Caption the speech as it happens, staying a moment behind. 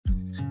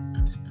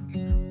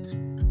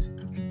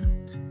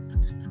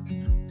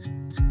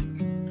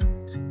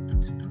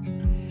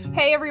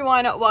Hey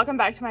everyone, welcome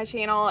back to my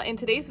channel. In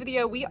today's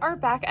video, we are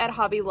back at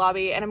Hobby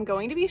Lobby and I'm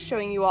going to be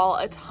showing you all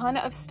a ton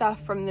of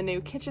stuff from the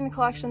new kitchen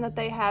collection that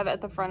they have at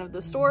the front of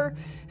the store.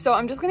 So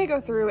I'm just gonna go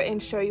through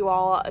and show you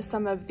all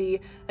some of the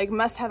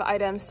must-have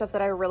items, stuff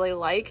that I really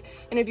like.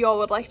 And if you all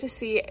would like to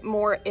see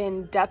more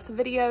in-depth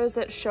videos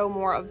that show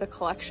more of the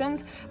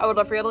collections, I would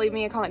love for you to leave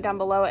me a comment down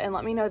below and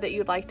let me know that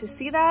you'd like to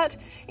see that.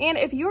 And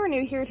if you are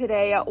new here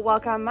today,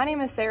 welcome. My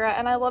name is Sarah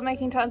and I love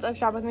making tons of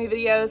shop with me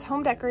videos,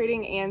 home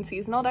decorating and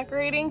seasonal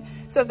decorating.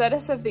 So if that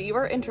is stuff that you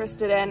are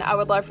interested in, I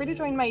would love for you to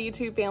join my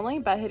YouTube family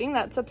by hitting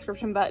that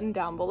subscription button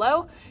down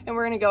below. And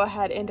we're gonna go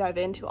ahead and dive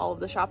into all of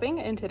the shopping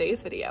in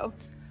today's video.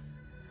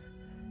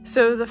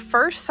 So the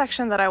first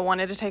section that I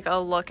wanted to take a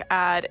look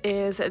at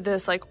is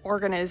this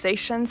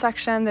organization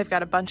section. They've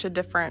got a bunch of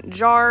different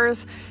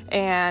jars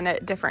and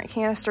different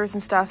canisters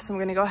and stuff. So I'm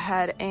gonna go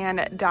ahead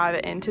and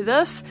dive into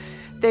this.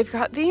 They've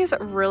got these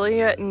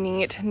really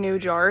neat new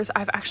jars.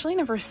 I've actually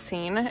never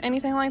seen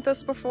anything like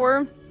this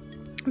before,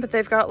 but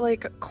they've got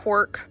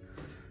cork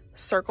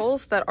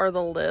circles that are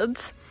the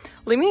lids.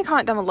 Leave me a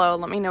comment down below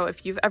and let me know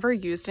if you've ever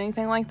used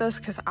anything like this,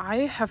 because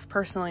I have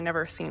personally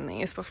never seen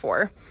these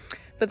before.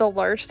 But the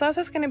large size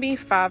is going to be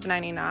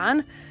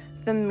 $5.99.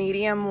 The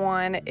medium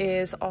one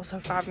is also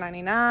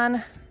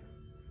 $5.99,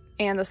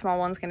 and the small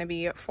one's going to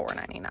be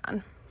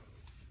 $4.99.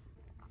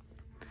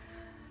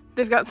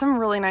 They've got some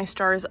really nice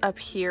jars up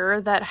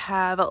here that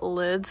have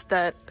lids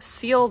that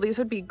seal. These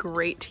would be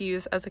great to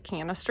use as a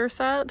canister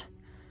set.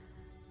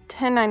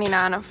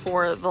 $10.99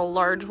 for the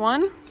large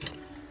one,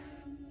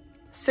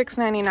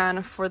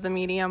 $6.99 for the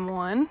medium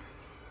one,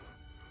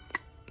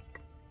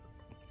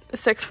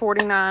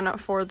 $6.49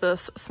 for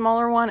this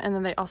smaller one, and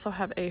then they also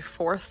have a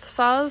fourth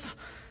size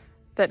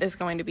that is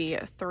going to be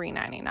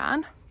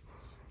 $3.99.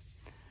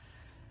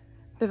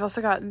 They've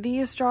also got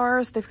these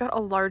jars. They've got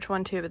a large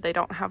one too, but they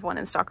don't have one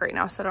in stock right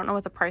now, so I don't know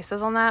what the price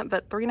is on that,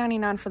 but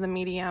 $3.99 for the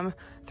medium,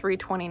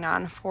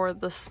 $3.29 for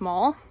the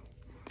small.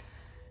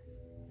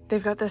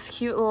 They've got this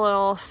cute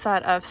little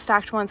set of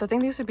stacked ones. I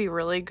think these would be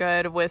really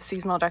good with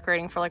seasonal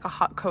decorating for a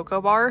hot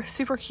cocoa bar.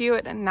 Super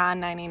cute at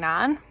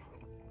 $9.99.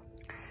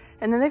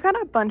 And then they've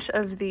got a bunch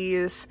of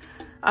these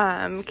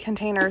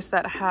containers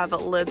that have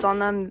lids on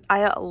them.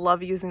 I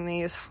love using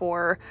these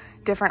for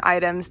different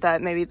items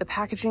that maybe the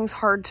packaging's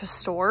hard to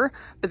store,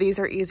 but these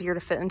are easier to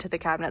fit into the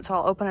cabinet. So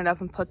I'll open it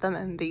up and put them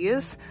in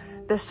these.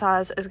 This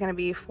size is gonna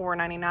be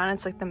 $4.99.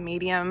 It's the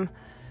medium,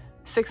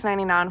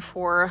 $6.99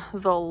 for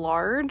the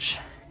large.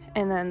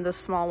 And then the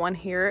small one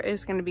here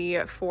is going to be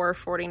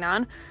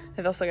 $4.49.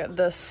 They've also got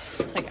this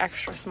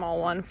extra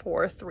small one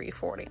for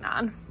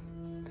 $3.49.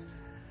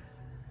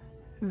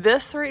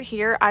 This right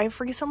here, I've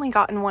recently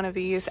gotten one of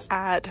these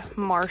at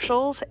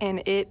Marshall's,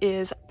 and it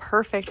is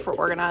perfect for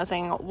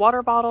organizing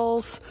water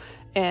bottles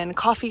and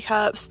coffee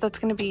cups. That's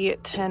going to be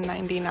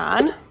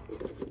 $10.99.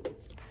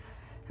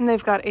 And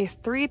they've got a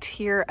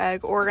 3-tier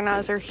egg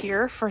organizer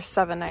here for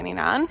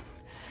 $7.99.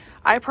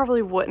 I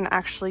probably wouldn't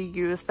actually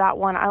use that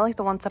one. I like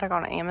the ones that I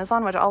got on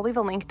Amazon, which I'll leave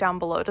a link down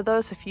below to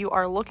those. If you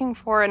are looking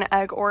for an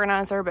egg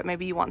organizer, but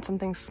maybe you want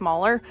something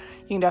smaller,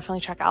 you can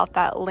definitely check out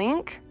that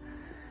link.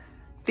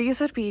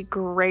 These would be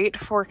great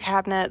for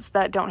cabinets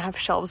that don't have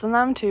shelves in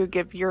them to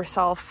give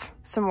yourself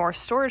some more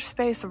storage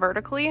space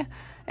vertically.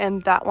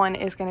 And that one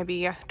is going to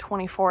be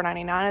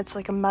 $24.99. It's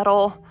a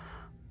metal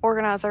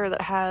organizer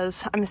that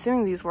has, I'm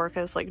assuming these work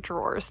as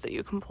drawers that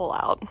you can pull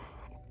out.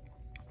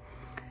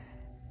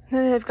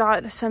 Then they've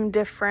got some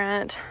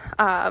different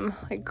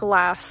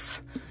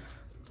glass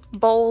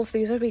bowls.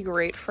 These would be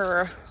great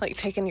for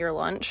taking your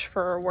lunch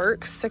for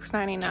work.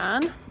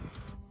 $6.99,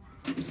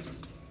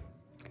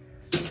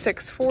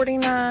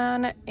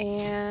 $6.49,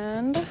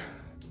 and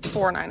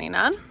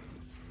 $4.99.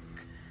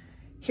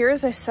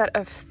 Here's a set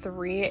of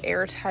 3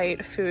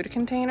 airtight food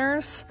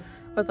containers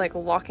with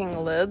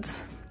locking lids.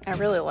 I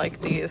really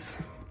like these.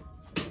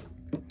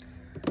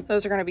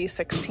 Those are going to be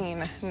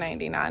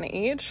 $16.99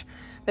 each.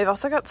 They've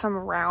also got some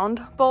round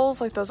bowls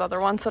like those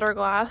other ones that are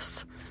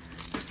glass,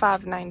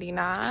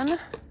 $5.99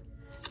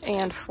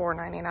 and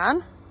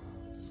 $4.99.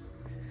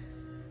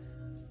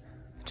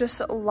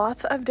 Just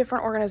lots of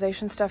different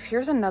organization stuff.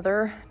 Here's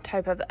another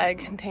type of egg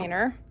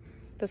container.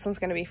 This one's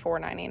going to be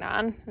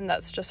 $4.99, and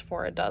that's just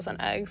for a dozen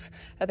eggs.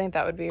 I think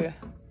that would be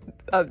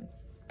a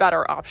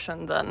better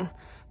option than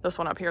this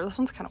one up here. This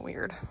one's kind of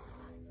weird.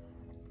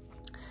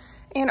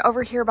 And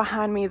over here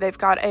behind me, they've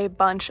got a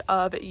bunch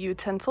of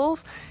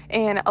utensils,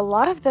 and a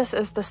lot of this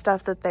is the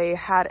stuff that they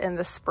had in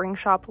the spring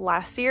shop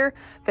last year,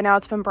 but now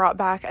it's been brought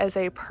back as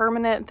a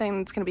permanent thing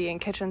that's going to be in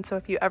kitchen. So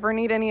if you ever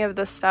need any of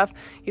this stuff,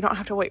 you don't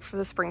have to wait for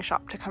the spring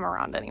shop to come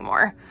around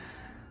anymore.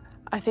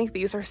 I think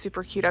these are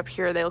super cute up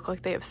here. They look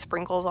like they have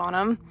sprinkles on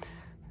them.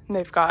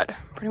 They've got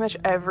pretty much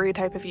every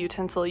type of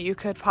utensil you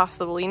could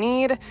possibly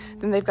need.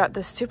 Then they've got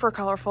this super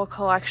colorful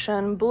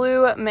collection,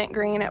 blue, mint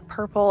green,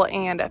 purple,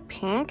 and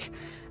pink.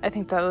 I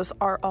think those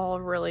are all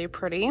really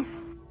pretty.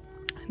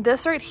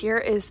 This right here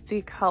is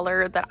the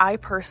color that I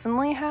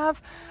personally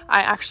have.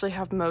 I actually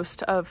have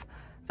most of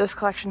this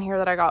collection here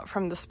that I got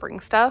from the spring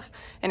stuff,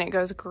 and it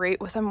goes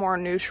great with a more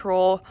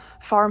neutral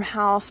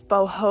farmhouse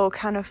boho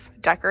kind of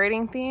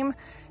decorating theme.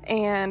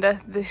 And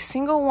the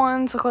single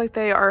ones look like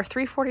they are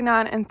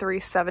 $3.49 and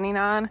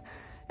 $3.79.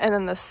 And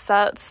then the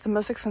sets, the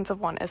most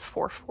expensive one is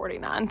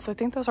 $4.49. So I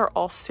think those are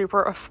all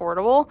super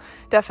affordable.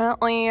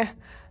 Definitely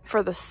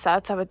for the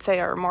sets, I would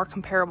say are more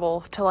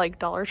comparable to like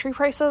Dollar Tree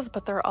prices,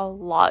 but they're a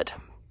lot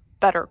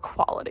better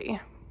quality.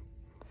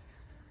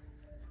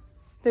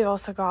 They've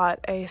also got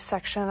a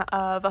section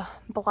of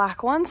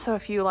black ones. So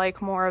if you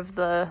like more of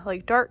the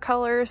like dark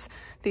colors,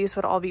 these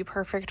would all be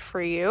perfect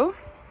for you.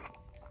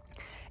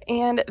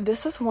 And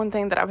this is one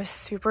thing that I was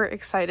super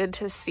excited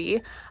to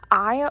see.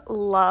 I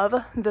love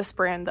this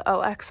brand, the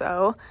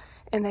OXO,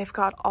 and they've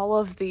got all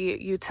of the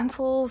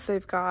utensils.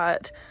 They've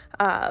got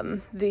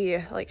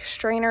the like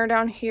strainer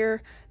down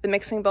here, the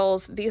mixing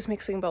bowls. These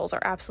mixing bowls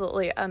are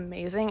absolutely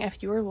amazing.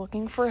 If you are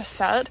looking for a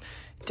set,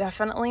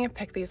 definitely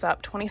pick these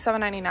up.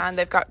 $27.99.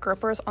 They've got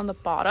grippers on the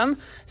bottom,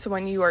 so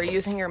when you are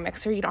using your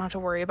mixer, you don't have to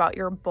worry about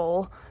your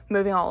bowl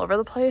moving all over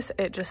the place.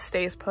 It just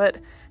stays put,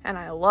 and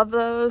I love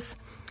those.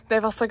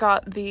 They've also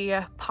got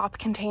the pop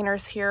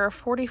containers here,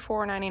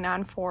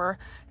 $44.99 for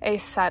a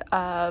set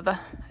of, I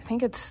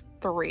think it's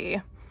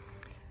 3.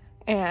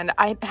 And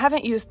I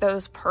haven't used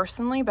those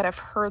personally, but I've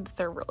heard that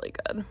they're really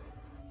good.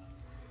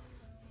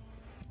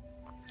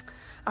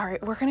 All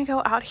right, we're gonna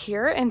go out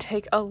here and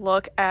take a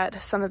look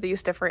at some of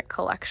these different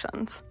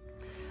collections.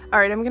 All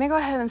right, I'm gonna go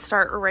ahead and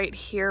start right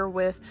here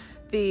with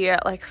the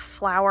like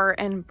flower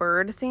and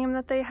bird theme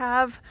that they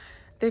have.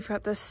 They've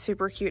got this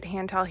super cute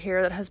hand towel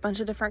here that has a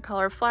bunch of different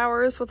colored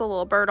flowers with a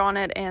little bird on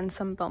it and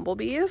some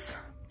bumblebees.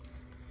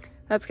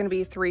 That's gonna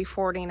be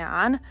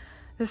 $3.49.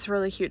 This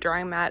really cute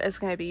drawing mat is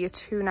gonna be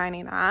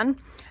 $2.99. And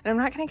I'm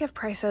not gonna give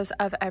prices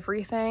of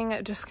everything,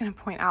 just gonna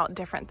point out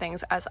different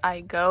things as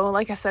I go.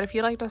 Like I said, if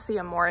you'd like to see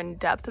a more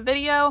in-depth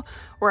video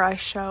where I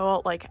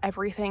show like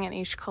everything in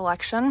each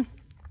collection,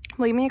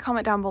 leave me a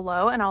comment down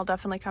below and I'll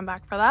definitely come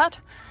back for that.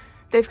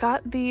 They've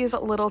got these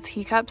little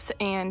teacups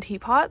and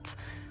teapots.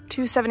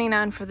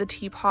 $2.79 for the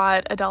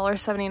teapot,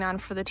 $1.79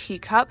 for the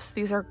teacups.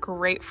 These are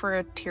great for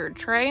a tiered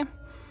tray.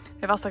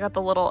 They've also got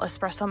the little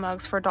espresso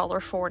mugs for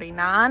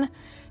 $1.49,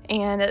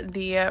 and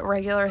the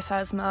regular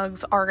size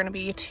mugs are going to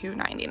be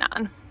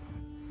 $2.99.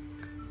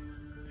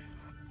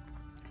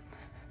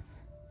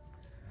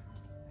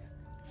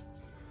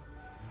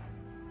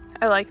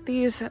 I like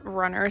these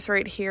runners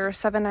right here,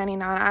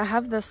 $7.99. I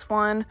have this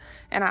one,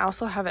 and I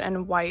also have it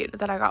in white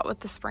that I got with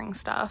the spring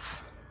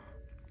stuff.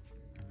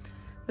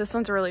 This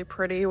one's really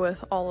pretty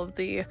with all of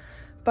the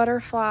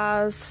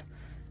butterflies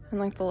and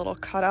like the little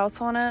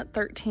cutouts on it,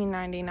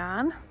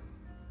 $13.99.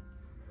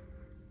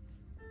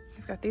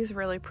 You've got these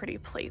really pretty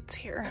plates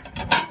here.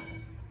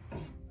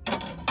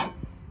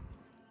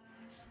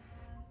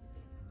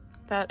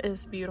 That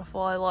is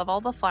beautiful. I love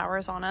all the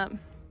flowers on it.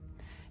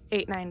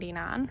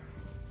 $8.99.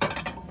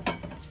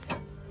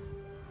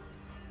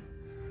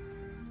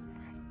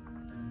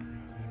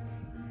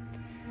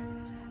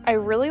 I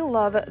really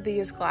love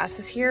these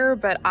glasses here,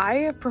 but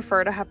I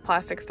prefer to have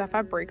plastic stuff.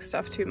 I break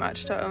stuff too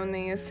much to own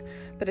these,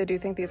 but I do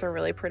think these are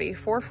really pretty.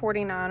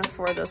 $4.49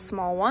 for the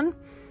small one,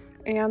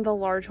 and the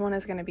large one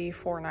is going to be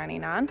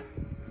 $4.99.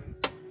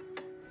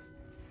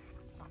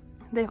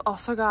 They've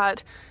also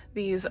got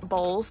these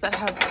bowls that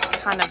have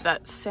kind of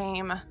that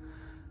same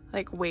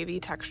like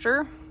wavy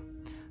texture.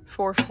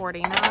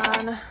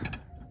 $4.49.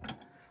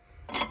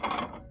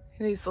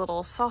 These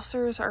little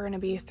saucers are going to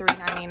be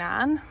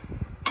 $3.99.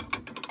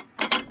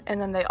 And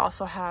then they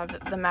also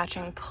have the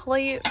matching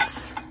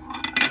plates,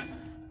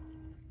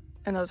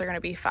 and those are going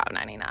to be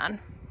 $5.99.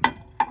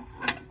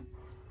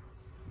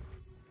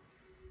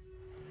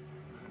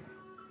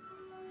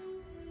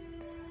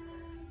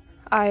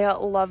 I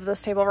love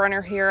this table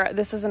runner here.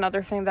 This is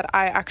another thing that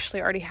I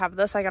actually already have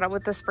this. I got it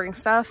with the spring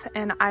stuff,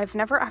 and I've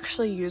never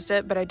actually used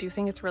it, but I do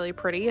think it's really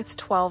pretty. It's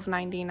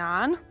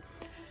 $12.99.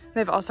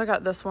 They've also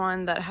got this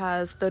one that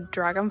has the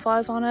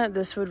dragonflies on it.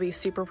 This would be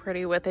super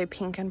pretty with a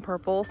pink and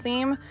purple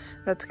theme.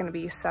 That's going to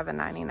be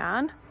 $7.99.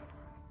 And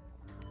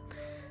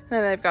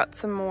then they've got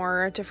some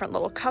more different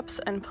little cups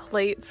and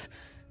plates.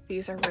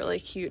 These are really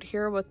cute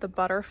here with the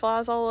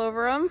butterflies all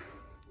over them.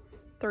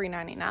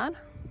 $3.99.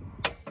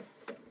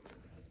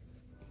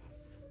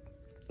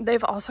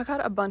 They've also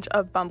got a bunch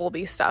of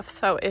bumblebee stuff.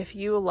 So if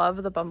you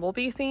love the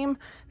bumblebee theme,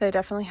 they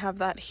definitely have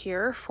that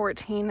here.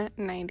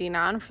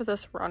 $14.99 for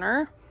this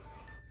runner.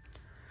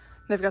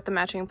 They've got the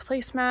matching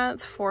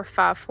placemats for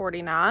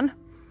 $5.49.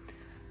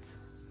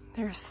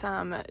 There's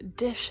some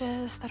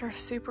dishes that are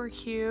super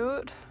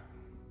cute.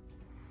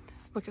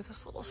 Look at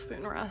this little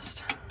spoon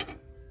rest.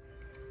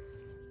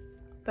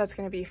 That's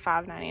going to be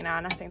 $5.99.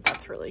 I think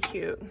that's really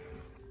cute.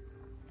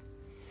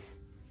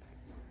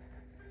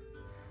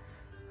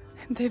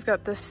 They've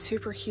got this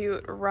super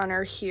cute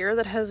runner here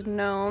that has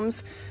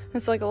gnomes.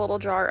 It's like a little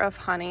jar of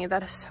honey.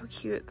 That is so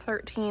cute.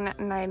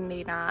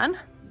 $13.99.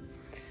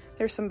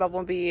 There's some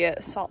bumblebee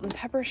salt and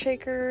pepper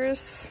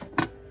shakers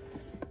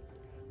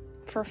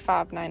for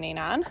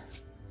 $5.99.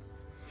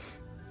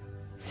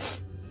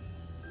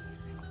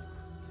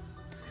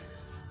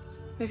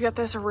 They've got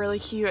this really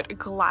cute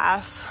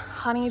glass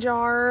honey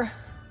jar.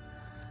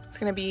 It's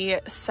gonna be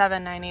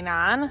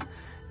 $7.99.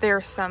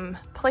 There's some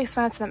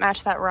placemats that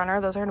match that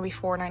runner. Those are gonna be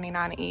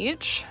 $4.99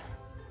 each.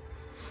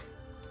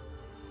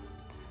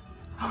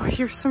 Oh,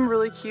 here's some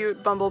really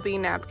cute bumblebee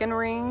napkin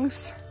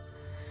rings.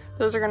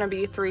 Those are gonna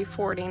be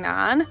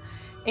 $3.49.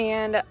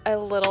 And a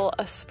little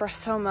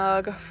espresso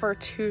mug for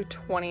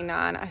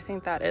 $2.29. I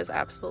think that is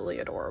absolutely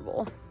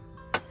adorable.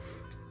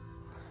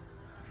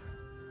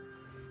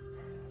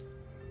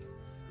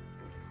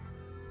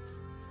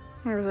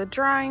 There's a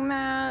drying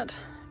mat,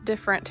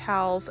 different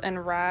towels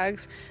and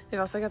rags. They've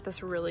also got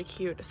this really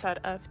cute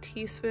set of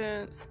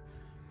teaspoons.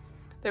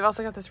 They've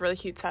also got this really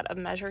cute set of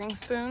measuring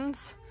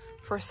spoons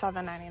for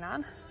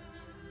 $7.99.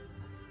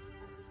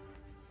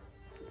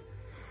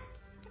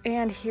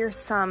 And here's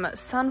some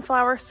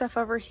sunflower stuff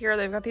over here.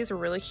 They've got these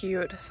really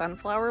cute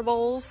sunflower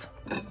bowls.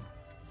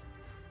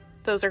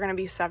 Those are gonna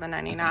be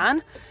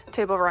 $7.99.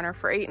 Table runner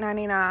for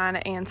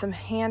 $8.99, and some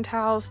hand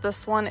towels.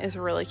 This one is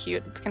really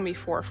cute. It's gonna be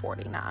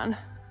 $4.49.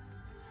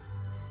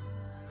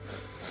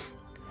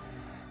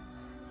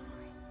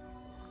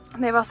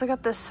 They've also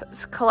got this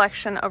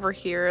collection over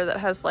here that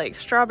has like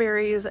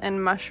strawberries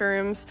and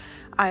mushrooms.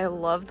 I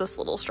love this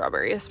little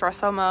strawberry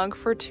espresso mug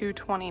for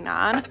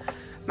 $2.29.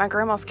 My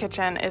grandma's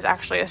kitchen is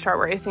actually a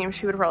strawberry theme.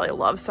 She would probably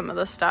love some of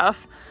this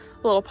stuff.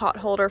 Little pot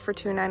holder for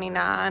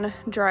 $2.99.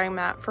 Drying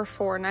mat for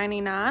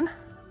 $4.99.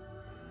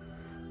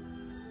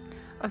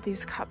 Oh,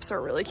 these cups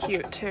are really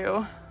cute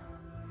too.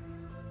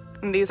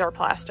 And these are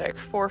plastic,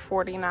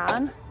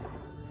 $4.49.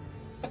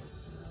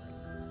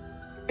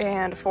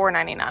 And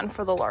 $4.99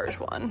 for the large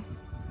one.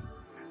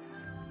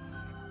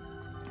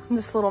 And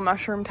this little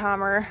mushroom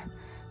timer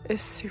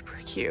is super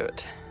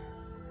cute.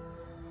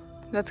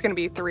 That's gonna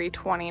be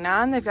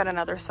 $3.29. They've got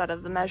another set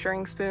of the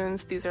measuring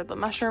spoons. These are the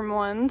mushroom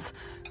ones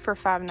for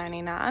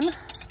 $5.99.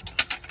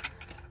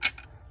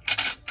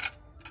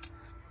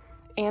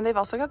 And they've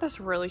also got this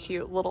really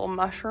cute little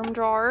mushroom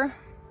jar.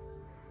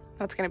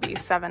 That's gonna be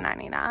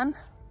 $7.99.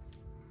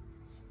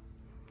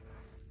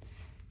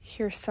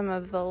 Here's some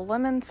of the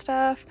lemon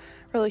stuff.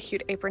 Really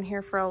cute apron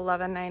here for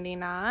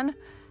 $11.99.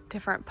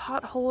 Different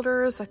pot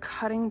holders, a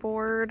cutting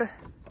board.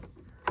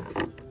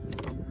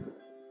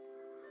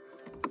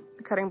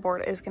 The cutting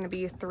board is gonna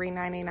be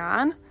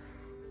 $3.99.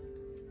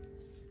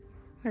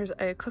 There's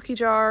a cookie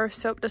jar,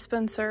 soap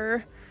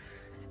dispenser,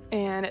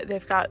 and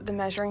they've got the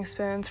measuring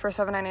spoons for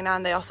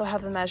 $7.99. They also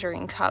have the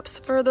measuring cups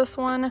for this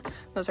one.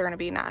 Those are gonna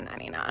be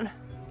 $9.99.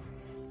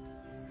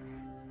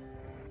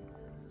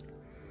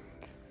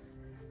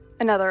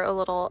 Another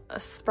little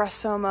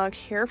espresso mug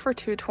here for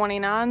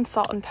 $2.29.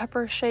 Salt and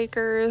pepper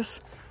shakers,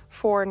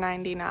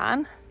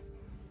 $4.99.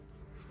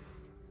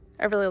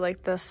 I really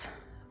like this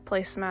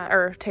placemat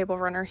or table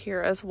runner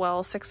here as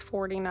well,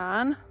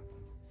 $6.49.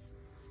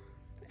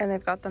 And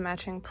they've got the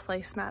matching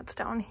placemats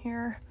down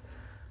here.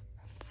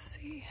 Let's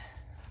see.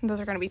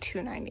 Those are gonna be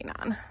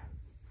 $2.99.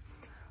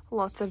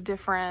 Lots of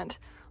different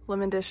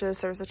lemon dishes.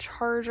 There's a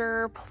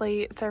charger,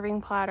 plate,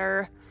 serving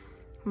platter,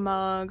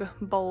 mug,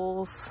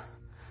 bowls.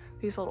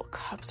 These little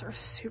cups are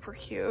super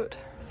cute.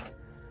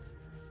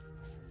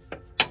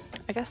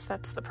 I guess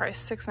that's the price,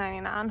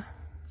 $6.99.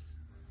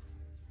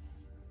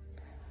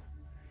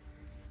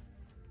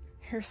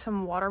 Here's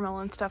some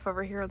watermelon stuff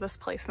over here. This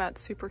placemat's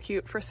super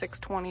cute for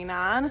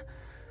 $6.29.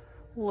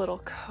 Little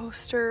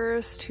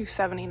coasters,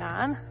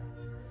 $2.79.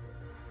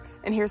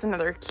 And here's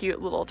another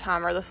cute little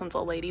timer. This one's a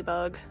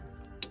ladybug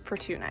for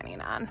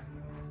 $2.99. I'm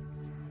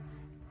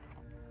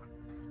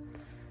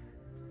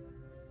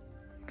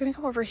gonna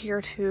go over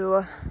here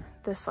to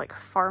this like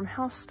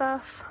farmhouse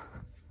stuff.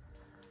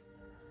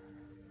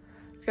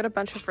 We've got a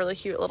bunch of really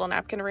cute little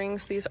napkin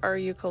rings. These are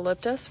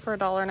eucalyptus for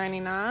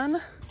 $1.99.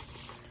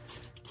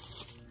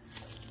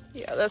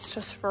 Yeah, that's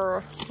just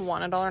for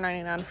one,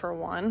 $1.99 for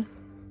one.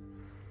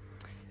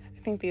 I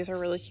think these are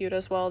really cute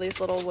as well. These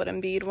little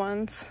wooden bead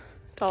ones,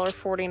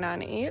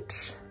 $1.49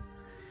 each.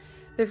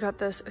 They've got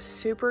this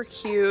super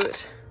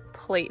cute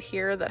plate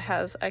here that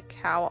has a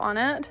cow on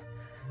it.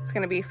 It's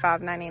gonna be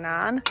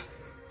 $5.99.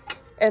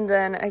 And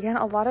then again,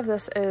 a lot of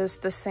this is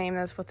the same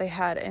as what they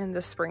had in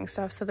the spring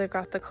stuff. So they've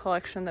got the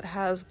collection that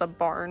has the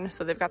barn.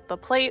 So they've got the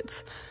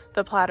plates,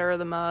 the platter,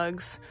 the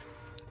mugs.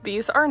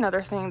 These are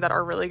another thing that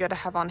are really good to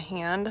have on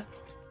hand.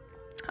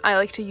 I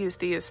like to use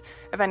these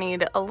if I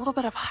need a little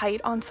bit of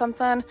height on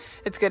something.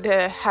 It's good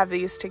to have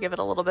these to give it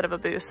a little bit of a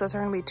boost. Those are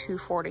gonna be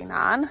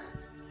 $2.49.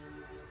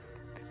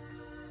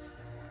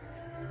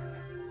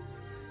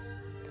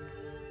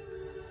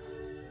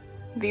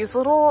 These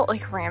little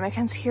like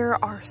ramekins here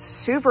are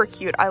super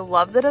cute. I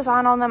love the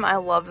design on them. I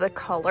love the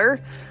color.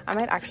 I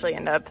might actually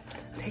end up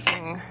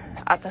picking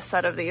up a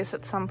set of these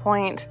at some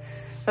point.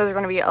 Those are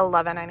gonna be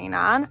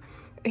 $11.99.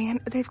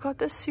 And they've got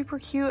this super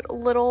cute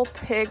little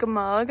pig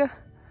mug.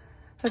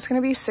 That's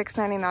gonna be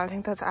 $6.99. I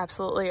think that's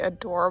absolutely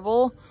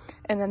adorable.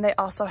 And then they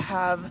also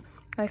have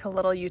like a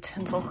little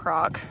utensil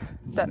crock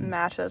that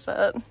matches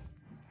it.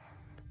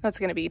 That's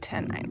gonna be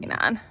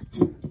 $10.99.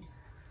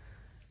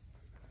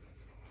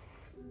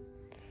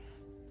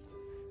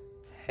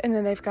 And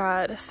then they've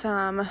got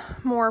some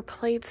more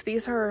plates.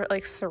 These are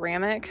like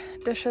ceramic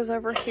dishes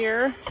over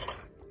here.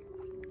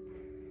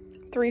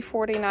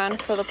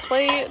 $3.49 for the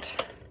plate.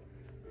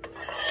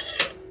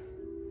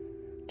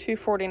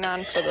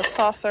 $2.49 for the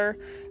saucer.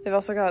 They've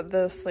also got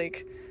this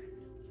like,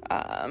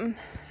 I don't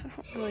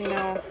really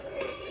know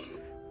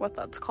what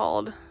that's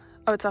called.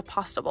 Oh, it's a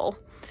pasta bowl.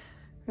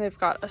 They've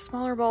got a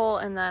smaller bowl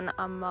and then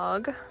a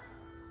mug.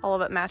 All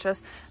of it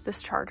matches.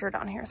 This charger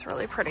down here is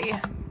really pretty.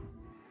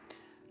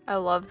 I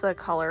love the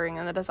coloring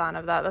and the design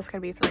of that. That's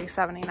gonna be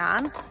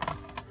 $3.79.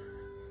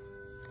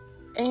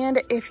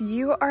 And if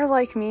you are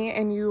like me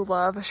and you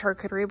love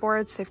charcuterie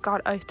boards, they've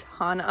got a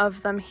ton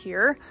of them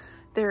here.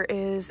 There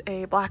is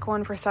a black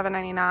one for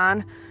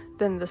 $7.99.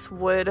 Then this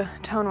wood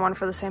tone one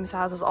for the same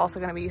size is also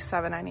gonna be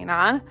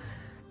 $7.99.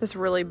 This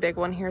really big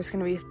one here is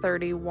gonna be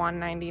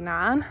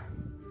 $31.99.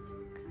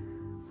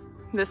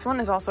 This one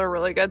is also a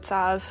really good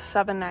size,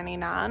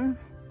 $7.99.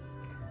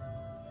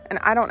 And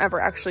I don't ever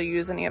actually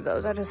use any of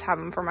those. I just have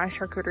them for my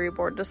charcuterie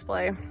board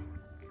display.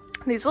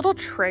 These little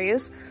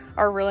trays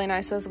are really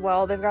nice as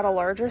well. They've got a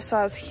larger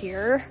size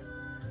here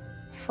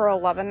for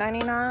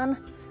 $11.99.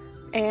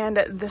 And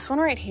this one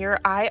right here,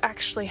 I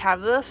actually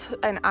have this,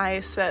 and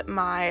I set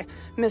my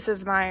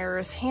Mrs.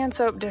 Meyer's hand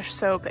soap, dish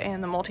soap,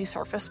 and the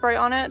multi-surface spray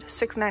on it,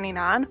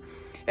 $6.99.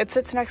 It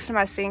sits next to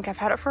my sink. I've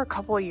had it for a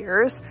couple of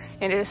years,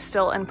 and it is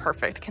still in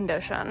perfect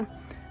condition.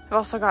 I've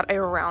also got a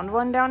round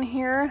one down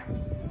here.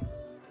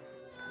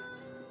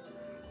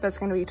 That's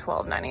gonna be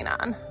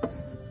 $12.99.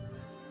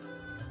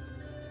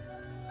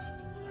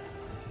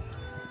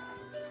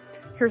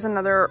 Here's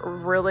another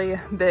really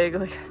big,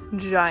 like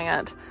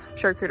giant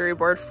charcuterie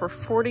board for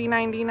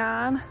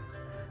 $40.99.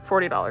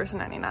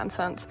 $40.99.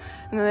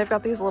 And then they've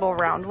got these little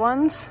round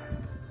ones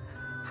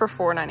for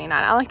 $4.99.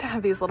 I like to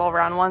have these little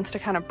round ones to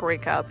kind of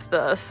break up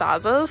the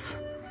sizes.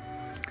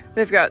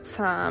 They've got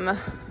some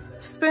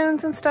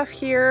spoons and stuff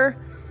here.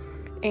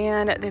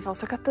 And they've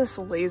also got this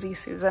Lazy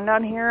Susan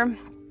down here.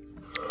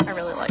 I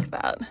really like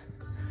that.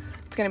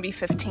 It's gonna be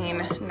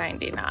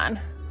 $15.99.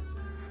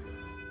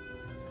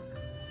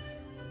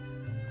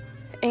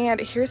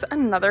 And here's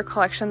another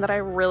collection that I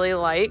really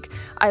like.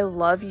 I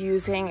love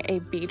using a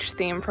beach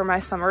theme for my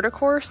summer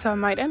decor, so I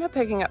might end up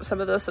picking up some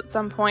of this at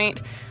some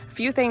point. A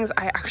few things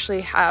I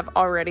actually have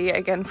already,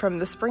 again, from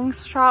the spring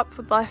shop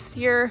last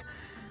year.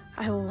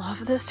 I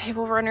love this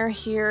table runner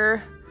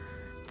here.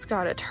 It's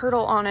got a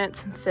turtle on it,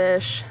 some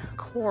fish,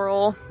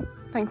 coral.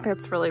 I think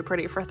that's really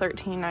pretty for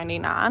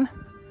 $13.99.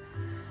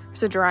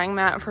 There's a drying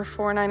mat for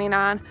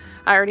 $4.99.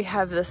 I already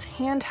have this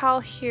hand towel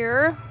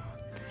here,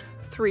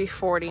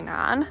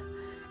 $3.49.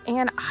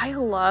 And I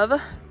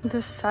love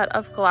this set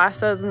of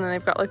glasses, and then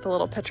they've got like the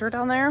little pitcher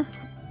down there,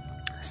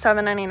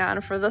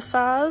 $7.99 for this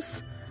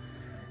size.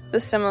 The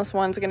stemless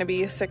one's gonna be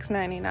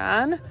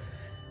 $6.99.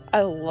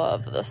 I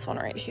love this one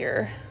right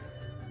here,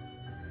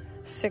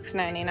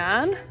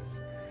 $6.99.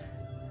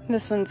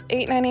 This one's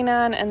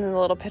 $8.99, and then the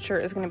little pitcher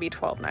is gonna be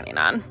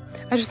 $12.99.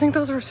 I just think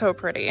those are so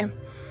pretty.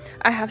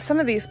 I have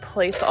some of these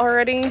plates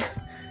already.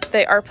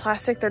 They are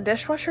plastic, they're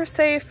dishwasher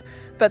safe,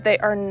 but they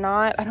are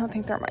not, I don't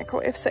think they're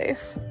microwave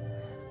safe.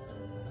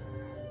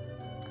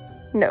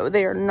 No,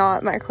 they are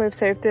not microwave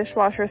safe,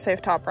 dishwasher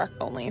safe, top rack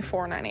only,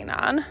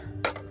 $4.99.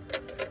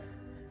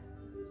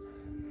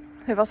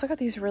 They've also got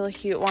these really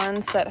cute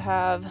ones that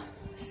have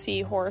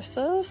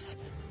seahorses.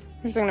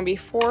 There's gonna be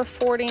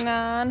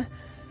 $4.49,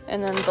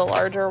 and then the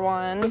larger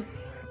one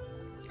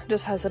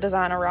just has a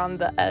design around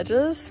the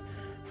edges,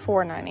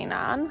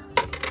 $4.99.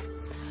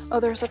 Oh,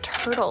 there's a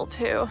turtle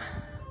too.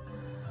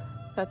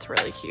 That's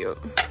really cute.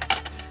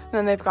 And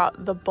then they've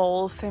got the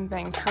bowls, same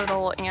thing,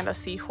 turtle and a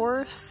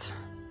seahorse.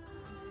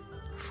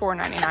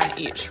 $4.99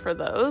 each for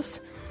those.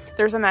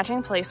 There's a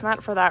matching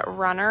placemat for that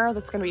runner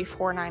that's gonna be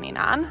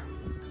 $4.99.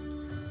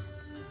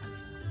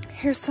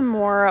 Here's some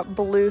more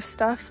blue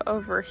stuff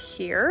over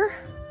here.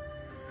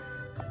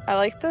 I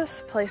like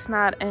this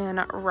placemat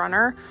in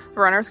runner. The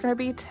runner's gonna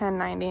be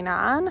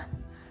 $10.99.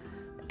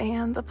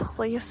 And the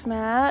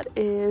placemat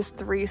is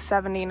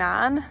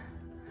 $3.79.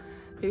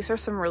 These are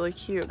some really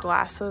cute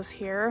glasses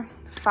here,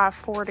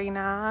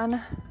 $5.49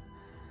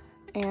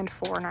 and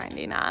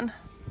 $4.99.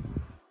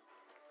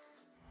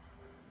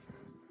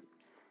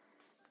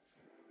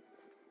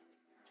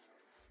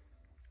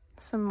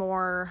 Some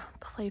more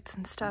plates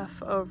and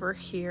stuff over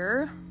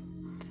here.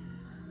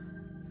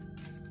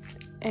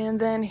 And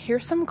then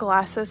here's some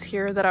glasses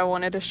here that I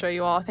wanted to show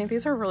you all. I think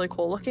these are really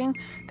cool looking.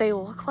 They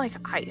look like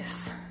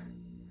ice.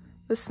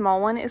 The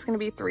small one is going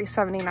to be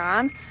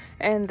 $3.79,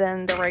 and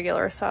then the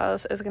regular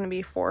size is going to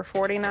be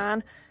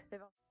 $4.49.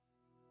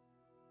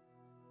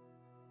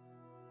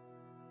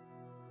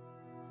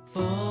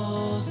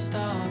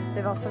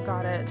 They've also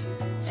got it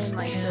in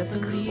like this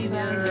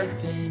clear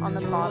on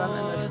the bottom,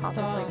 and the top is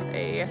like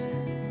a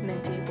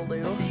minty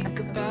blue. I think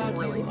this is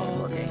really cool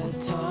looking.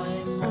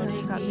 And then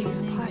you've got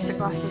these plastic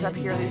glasses up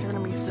here. These are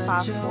going to be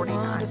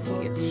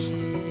 $5.49 each.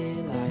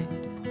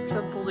 There's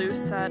a blue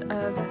set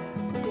of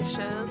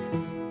dishes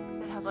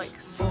that have like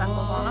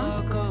speckles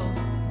on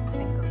them. I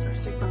think those are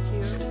super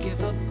cute.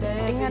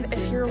 And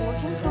if you're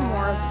looking for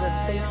more of the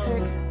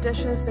basic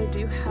dishes, they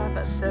do have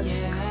this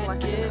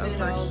collection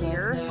over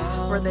here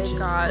where they've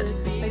got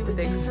like the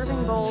big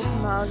serving bowls,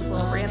 mugs,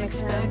 little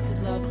ramekins,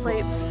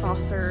 plates,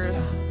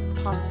 saucers,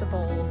 pasta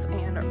bowls,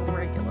 and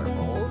regular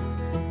bowls.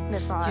 And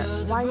they've got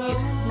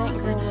white, mint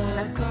green,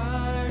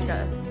 like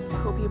a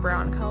taupey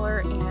brown color,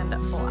 and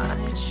black.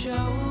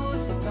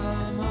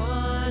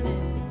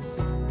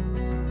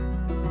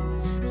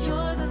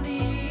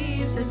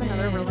 Here's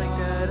another really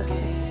good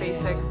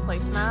basic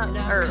placemat,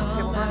 or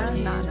table runner,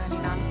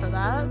 $9.99 for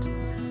that.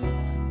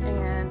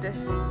 And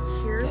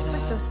here's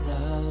like this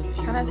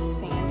kind of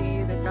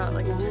sandy, they've got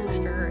like a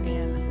texture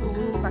and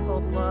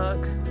speckled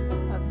look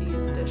of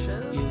these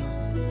dishes.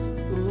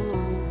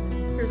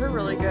 Here's a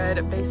really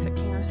good basic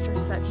canister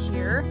set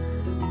here.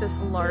 This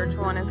large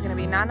one is going to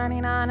be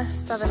 $9.99,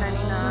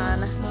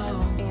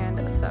 $7.99, and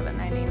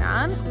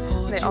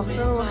 $7.99. They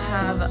also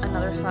have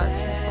another size,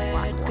 here's the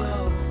black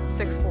one,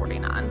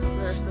 $6.49. So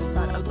there's the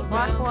set of the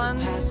black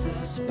ones.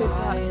 We've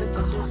got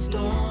the coffee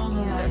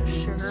and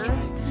sugar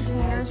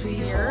containers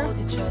here. I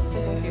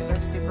think these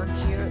are super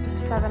cute.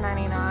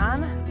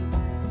 $7.99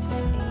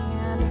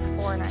 and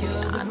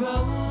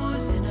 $4.99.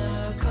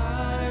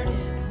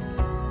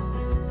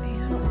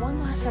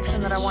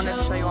 Section that I wanted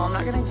to show you all. I'm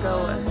not going to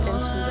go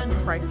into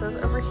the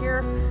prices over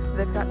here.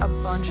 They've got a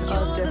bunch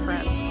of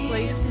different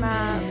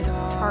placemats,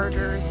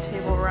 chargers,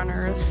 table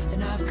runners,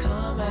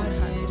 all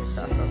kinds of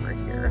stuff over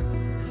here.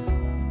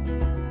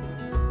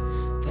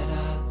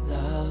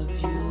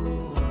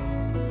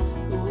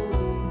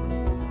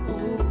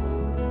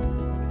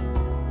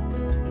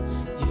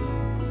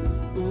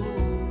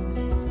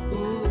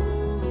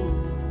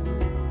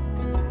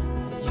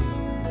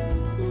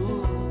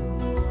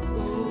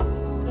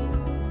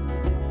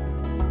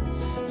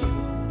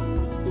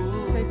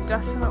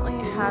 Definitely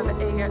have a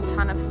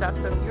ton of stuff,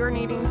 so if you're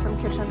needing some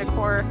kitchen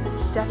decor,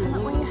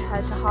 definitely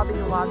head to Hobby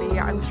Lobby.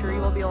 I'm sure you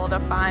will be able to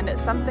find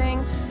something,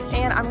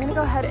 and I'm going to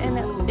go ahead and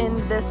end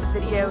this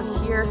video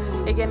here.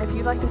 Again, if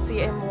you'd like to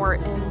see a more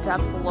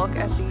in-depth look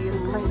at these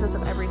prices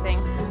of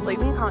everything, leave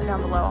me a comment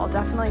down below. I'll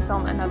definitely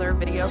film another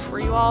video for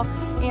you all,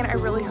 and I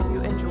really hope you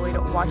enjoyed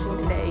watching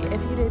today.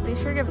 If you did, be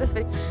sure to give this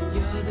video